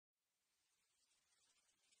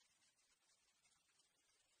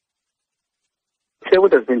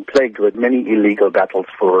Clairwood has been plagued with many illegal battles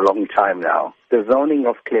for a long time now. The zoning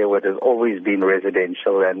of Clairwood has always been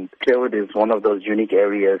residential, and Clairwood is one of those unique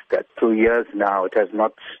areas that through years now it has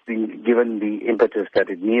not been given the impetus that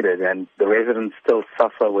it needed, and the residents still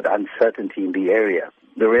suffer with uncertainty in the area.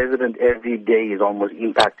 The resident every day is almost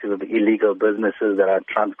impacted with illegal businesses that are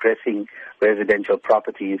transgressing residential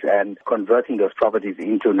properties and converting those properties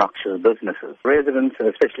into noxious businesses. Residents, and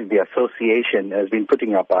especially the association, has been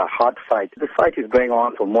putting up a hard fight. The fight is going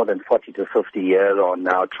on for more than 40 to 50 years on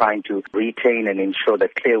now, trying to retain and ensure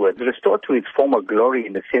that Clairwood is restored to its former glory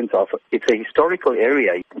in the sense of it's a historical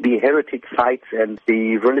area. The heritage sites and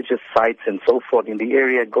the religious sites and so forth in the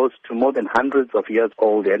area goes to more than hundreds of years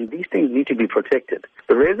old, and these things need to be protected.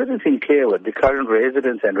 The residents in Clairwood, the current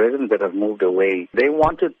residents and residents that have moved away, they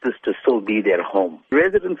wanted this to still be their home.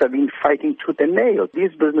 Residents have been fighting tooth and nail.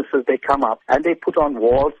 These businesses, they come up and they put on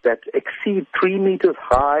walls that exceed 3 meters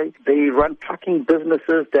high. They run trucking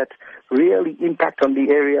businesses that really impact on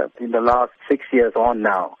the area in the last 6 years on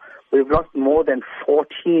now. We've lost more than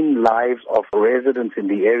 14 lives of residents in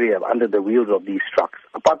the area under the wheels of these trucks.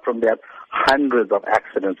 Apart from that, hundreds of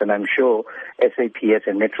accidents, and I'm sure SAPS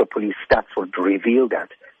and Metro Police stats would reveal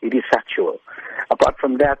that. It is factual. Apart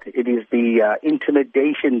from that, it is the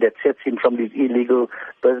intimidation that sets in from these illegal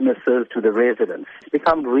businesses to the residents. It's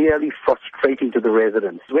become really frustrating to the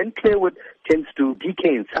residents. When Clairwood tends to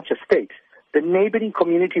decay in such a state, the neighboring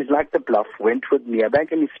communities like the Bluff, Wentworth,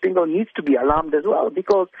 Merebank, and Springle needs to be alarmed as well,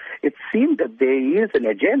 because it seems that there is an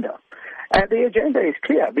agenda. And the agenda is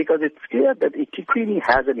clear, because it's clear that eThekwini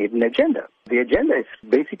has an hidden agenda. The agenda is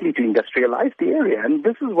basically to industrialize the area, and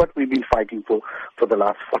this is what we've been fighting for the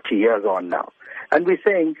last 40 years on now. And we're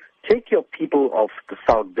saying, take your people of the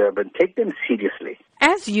South Durban, take them seriously.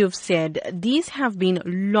 As you've said, these have been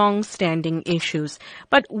long-standing issues.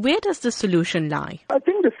 But where does the solution lie? I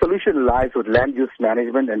think the solution lies with land use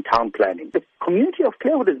management and town planning. The community of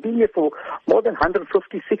Clairwood has been here for more than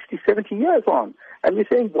 150, 60, 70 years on. And we're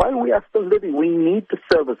saying, while we are still living, we need the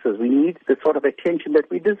services, we need the sort of attention that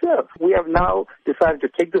we deserve. We have now decided to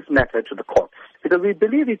take this matter to the courts, because we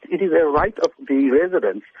believe it is a right of the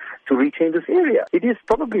residents to retain this area. It is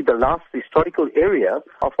probably the last historical area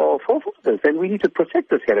of our forefathers, and we need to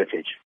protect this heritage.